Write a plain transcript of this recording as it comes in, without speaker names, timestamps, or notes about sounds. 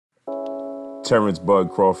Terence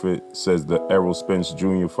Bud Crawford says the Errol Spence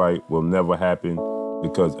Jr. fight will never happen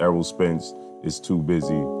because Errol Spence is too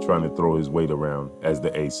busy trying to throw his weight around as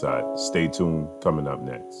the A-side. Stay tuned, coming up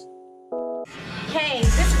next. Hey,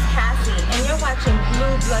 this is Cassie, and you're watching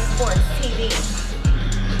Blue Blood Sports TV.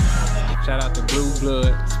 Shout out to Blue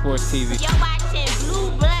Blood Sports TV. You're watching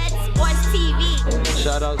Blue Blood Sports TV.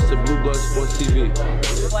 Shout outs to Blue Blood Sports TV.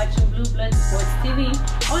 You're watching Blue Blood Sports TV.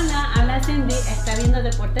 Hola, habla Cindy, está viendo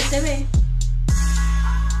Deportes TV.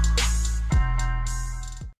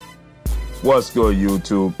 What's good,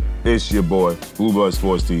 YouTube? It's your boy, Blue Blood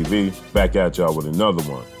Sports TV, back at y'all with another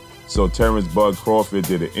one. So Terence Bud Crawford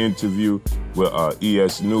did an interview with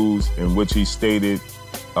ES News in which he stated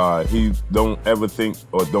he don't ever think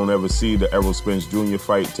or don't ever see the Errol Spence Jr.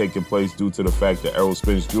 fight taking place due to the fact that Errol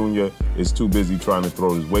Spence Jr. is too busy trying to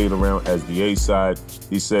throw his weight around as the A-side.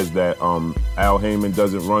 He says that Al Heyman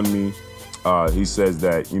doesn't run me. He says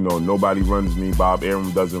that, nobody runs me. Bob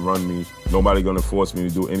Arum doesn't run me. Nobody gonna force me to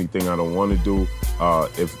do anything I don't want to do.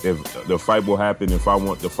 If the fight will happen, if I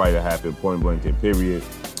want the fight to happen, point blank and period.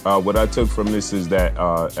 What I took from this is that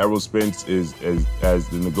Errol Spence is as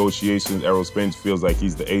the negotiations, Errol Spence feels like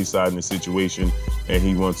he's the A-side in the situation and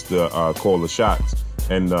he wants to call the shots.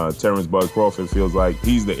 And Terence Bud Crawford feels like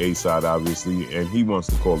he's the A-side, obviously, and he wants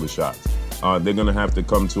to call the shots. They're going to have to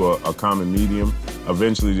come to a common medium.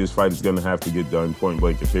 Eventually, this fight is going to have to get done, point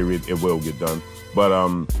blank and period. It will get done. But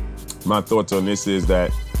my thoughts on this is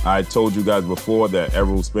that I told you guys before that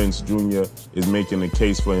Errol Spence Jr. is making a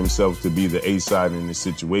case for himself to be the A-side in this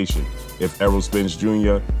situation. If Errol Spence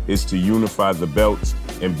Jr. is to unify the belts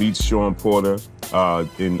and beat Sean Porter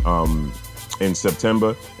in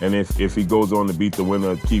September, and if he goes on to beat the winner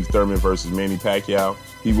of Keith Thurman versus Manny Pacquiao,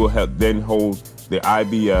 he will then hold the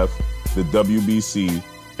IBF, the WBC,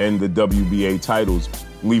 and the WBA titles,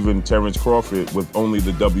 leaving Terence Crawford with only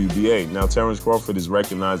the WBA. Now, Terence Crawford is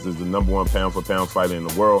recognized as the #1 pound-for-pound fighter in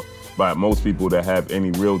the world by most people that have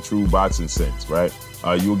any real true boxing sense, right?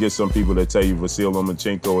 You'll get some people that tell you Vasyl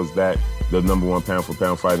Lomachenko is the #1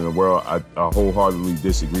 pound-for-pound fighter in the world. I wholeheartedly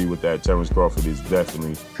disagree with that. Terence Crawford is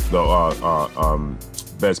definitely the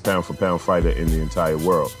best pound-for-pound fighter in the entire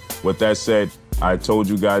world. With that said, I told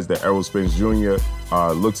you guys that Errol Spence Jr.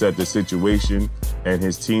 Looks at the situation, and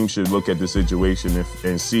his team should look at the situation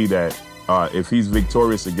and see that if he's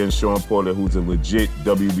victorious against Sean Porter, who's a legit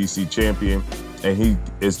WBC champion, and he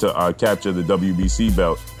is to capture the WBC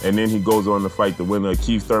belt, and then he goes on to fight the winner of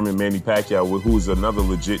Keith Thurman, Manny Pacquiao, who's another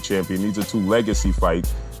legit champion. These are two legacy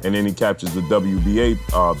fights, and then he captures the WBA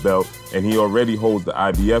belt, and he already holds the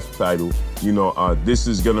IBF title. This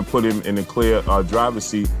is going to put him in a clear driver's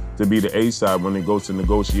seat to be the A-side when it goes to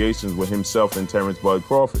negotiations with himself and Terence Bud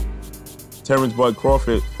Crawford. Terence Bud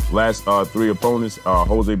Crawford, last 3 opponents,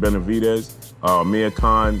 Jose Benavidez, Amir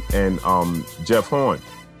Khan, and Jeff Horn.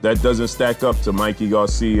 That doesn't stack up to Mikey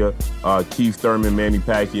Garcia, Keith Thurman, Manny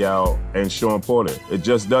Pacquiao, and Sean Porter. It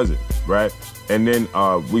just doesn't, right? And then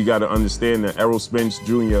we got to understand that Errol Spence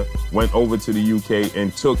Jr. went over to the UK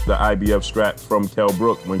and took the IBF strap from Kell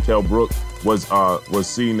Brook when Kell Brook was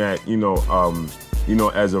seen at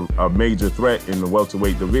as a major threat in the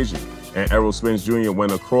welterweight division. And Errol Spence Jr.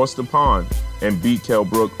 went across the pond and beat Kell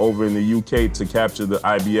Brook over in the UK to capture the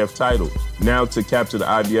IBF title. Now to capture the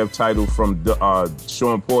IBF title from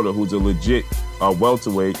Sean Porter, who's a legit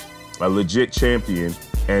welterweight, a legit champion,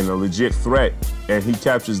 and a legit threat, and he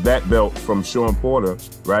captures that belt from Sean Porter,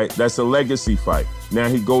 right? That's a legacy fight. Now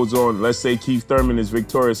he goes on, let's say Keith Thurman is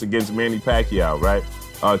victorious against Manny Pacquiao, right?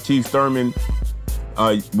 Keith Thurman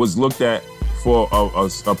was looked at for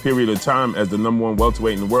a period of time as the #1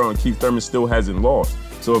 welterweight in the world, and Keith Thurman still hasn't lost.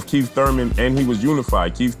 So if Keith Thurman, and he was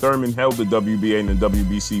unified, Keith Thurman held the WBA and the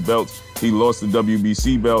WBC belts. He lost the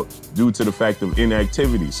WBC belt due to the fact of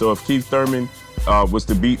inactivity. So if Keith Thurman was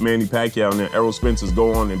to beat Manny Pacquiao and then Errol Spence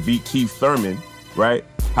go on and beat Keith Thurman, right?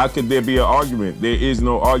 How could there be an argument? There is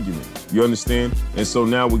no argument. You understand? And so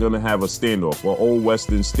now we're going to have a standoff, an old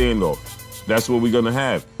Western standoff. That's what we're going to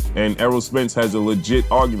have. And Errol Spence has a legit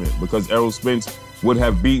argument because Errol Spence would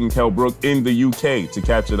have beaten Kell Brook in the UK to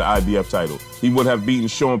capture the IBF title. He would have beaten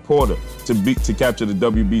Sean Porter to capture the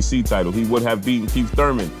WBC title. He would have beaten Keith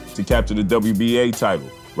Thurman to capture the WBA title,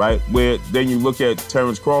 right? Where then you look at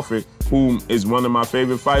Terence Crawford, whom is one of my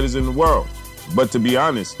favorite fighters in the world. But to be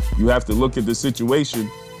honest, you have to look at the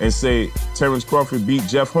situation and say Terence Crawford beat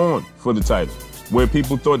Jeff Horn for the title, where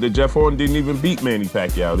people thought that Jeff Horn didn't even beat Manny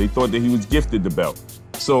Pacquiao. They thought that he was gifted the belt.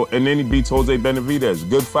 So, and then he beats Jose Benavidez,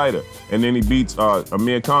 good fighter. And then he beats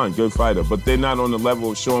Amir Khan, good fighter. But they're not on the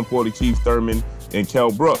level of Sean Porter, Keith Thurman, and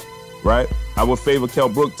Kell Brook, right? I would favor Kell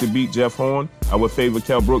Brook to beat Jeff Horn. I would favor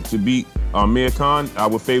Kell Brook to beat Amir Khan. I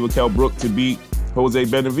would favor Kell Brook to beat Jose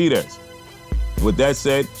Benavidez. With that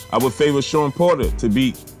said, I would favor Sean Porter to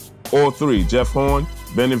beat all three, Jeff Horn,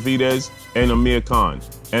 Benavidez, and Amir Khan.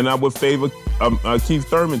 And I would favor Keith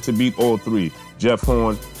Thurman to beat all three, Jeff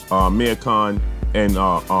Horn, Amir Khan, and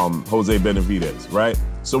Jose Benavidez, right?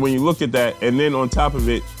 So when you look at that, and then on top of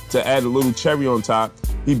it, to add a little cherry on top,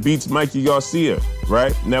 he beats Mikey Garcia,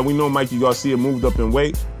 right? Now, we know Mikey Garcia moved up in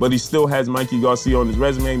weight, but he still has Mikey Garcia on his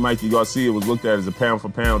resume. Mikey Garcia was looked at as a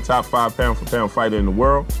pound-for-pound, top 5 pound-for-pound fighter in the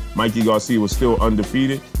world. Mikey Garcia was still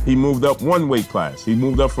undefeated. He moved up one weight class. He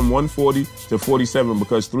moved up from 140 to 47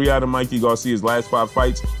 because 3 out of Mikey Garcia's last 5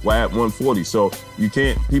 fights were at 140. So you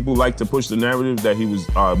can't, people like to push the narrative that he was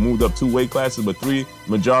moved up 2 weight classes, but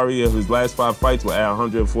majority of his last 5 fights were at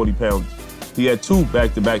 140 pounds. He had 2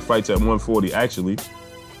 back-to-back fights at 140, actually,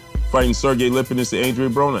 fighting Sergey Lipinus and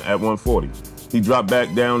Adrian Broner at 140. He dropped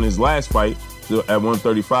back down his last fight at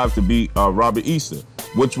 135 to beat Robert Easter,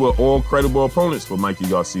 which were all credible opponents for Mikey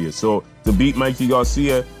Garcia. So to beat Mikey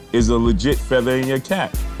Garcia is a legit feather in your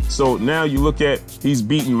cap. So now you look at, he's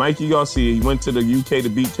beaten Mikey Garcia. He went to the UK to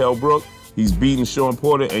beat Kell Brook. He's beaten Sean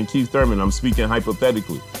Porter and Keith Thurman. I'm speaking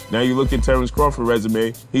hypothetically. Now you look at Terence Crawford's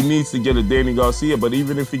resume. He needs to get a Danny Garcia, but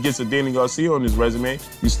even if he gets a Danny Garcia on his resume,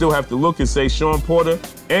 you still have to look and say Sean Porter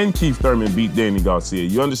and Keith Thurman beat Danny Garcia.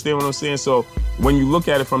 You understand what I'm saying? So when you look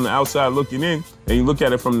at it from the outside looking in, and you look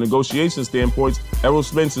at it from a negotiation standpoint, Errol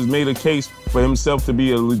Spence has made a case for himself to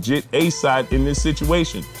be a legit A-side in this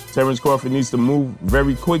situation. Terence Crawford needs to move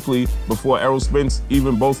very quickly before Errol Spence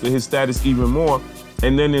even bolster his status even more.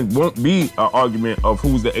 And then it won't be an argument of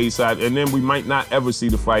who's the A-side. And then we might not ever see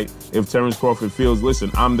the fight if Terence Crawford feels, listen,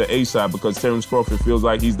 I'm the A-side, because Terence Crawford feels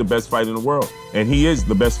like he's the best fighter in the world. And he is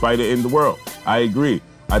the best fighter in the world. I agree.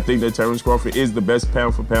 I think that Terence Crawford is the best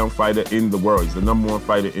pound-for-pound fighter in the world. He's the #1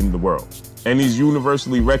 fighter in the world. And he's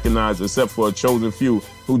universally recognized, except for a chosen few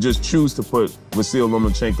who just choose to put Vasil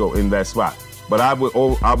Lomachenko in that spot. But I would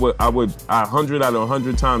 100 out of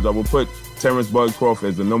 100 times, I would put Terence Bud Crawford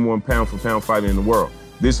as the #1 pound-for-pound fighter in the world.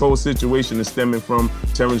 This whole situation is stemming from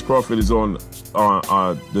Terence Crawford is on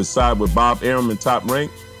the side with Bob Arum and Top Rank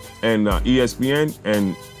and ESPN,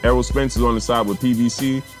 and Errol Spence is on the side with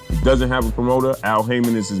PBC. He doesn't have a promoter. Al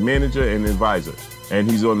Heyman is his manager and advisor, and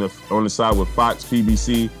he's on the side with Fox,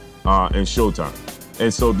 PBC, and Showtime.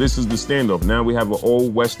 And so this is the standoff. Now we have an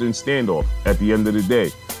old Western standoff at the end of the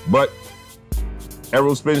day. But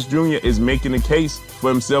Errol Spence Jr. is making a case for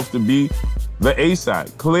himself to be the A-side,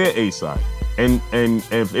 clear A-side. And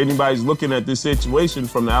if anybody's looking at this situation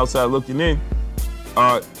from the outside looking in,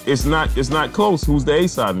 it's not close who's the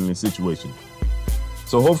A-side in this situation.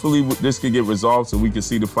 So hopefully this could get resolved so we can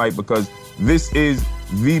see the fight, because this is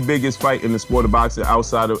the biggest fight in the sport of boxing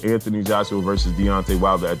outside of Anthony Joshua versus Deontay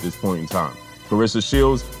Wilder at this point in time. Clarissa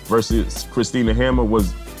Shields versus Christina Hammer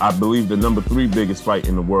was, I believe, the #3 biggest fight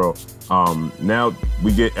in the world. Now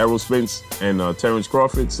we get Errol Spence and Terence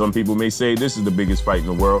Crawford. Some people may say this is the biggest fight in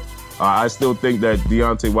the world. I still think that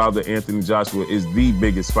Deontay Wilder, Anthony Joshua is the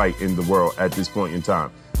biggest fight in the world at this point in time.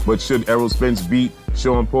 But should Errol Spence beat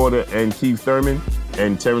Sean Porter and Keith Thurman,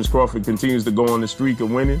 and Terence Crawford continues to go on the streak of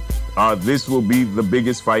winning, this will be the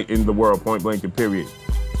biggest fight in the world, point blank and period.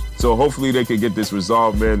 So hopefully they can get this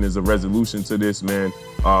resolved, man. There's a resolution to this, man.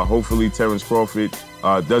 Hopefully Terence Crawford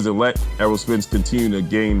doesn't let Errol Spence continue to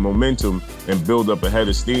gain momentum and build up a head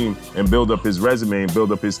of steam and build up his resume and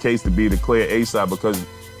build up his case to be the clear A-side, because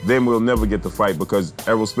then we'll never get the fight, because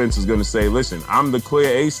Errol Spence is going to say, listen, I'm the clear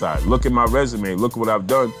A-side. Look at my resume. Look what I've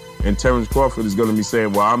done. And Terence Crawford is going to be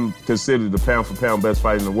saying, well, I'm considered the pound-for-pound best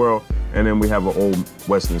fighter in the world. And then we have an old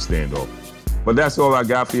Western standoff. But that's all I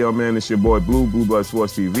got for y'all, man. It's your boy Blue Blood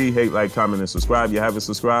Sports TV. Hate, like, comment, and subscribe. You haven't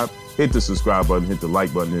subscribed? Hit the subscribe button, hit the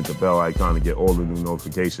like button, hit the bell icon to get all the new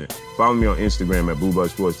notifications. Follow me on Instagram at Blue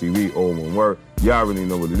Blood Sports TV, all one word. Y'all already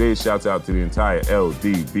know what it is. Shouts out to the entire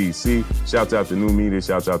LDBC. Shouts out to New Media.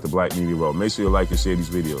 Shouts out to Black Media Row. Make sure you like and share these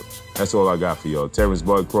videos. That's all I got for y'all. Terence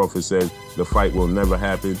Bud Crawford says the fight will never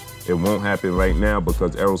happen. It won't happen right now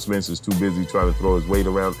because Errol Spence is too busy trying to throw his weight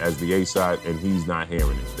around as the A-side, and he's not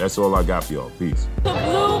hearing it. That's all I got for y'all. Peace. The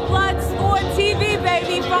Blue Blood Sport TV,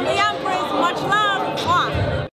 baby, from the Empress. Much love. Mwah.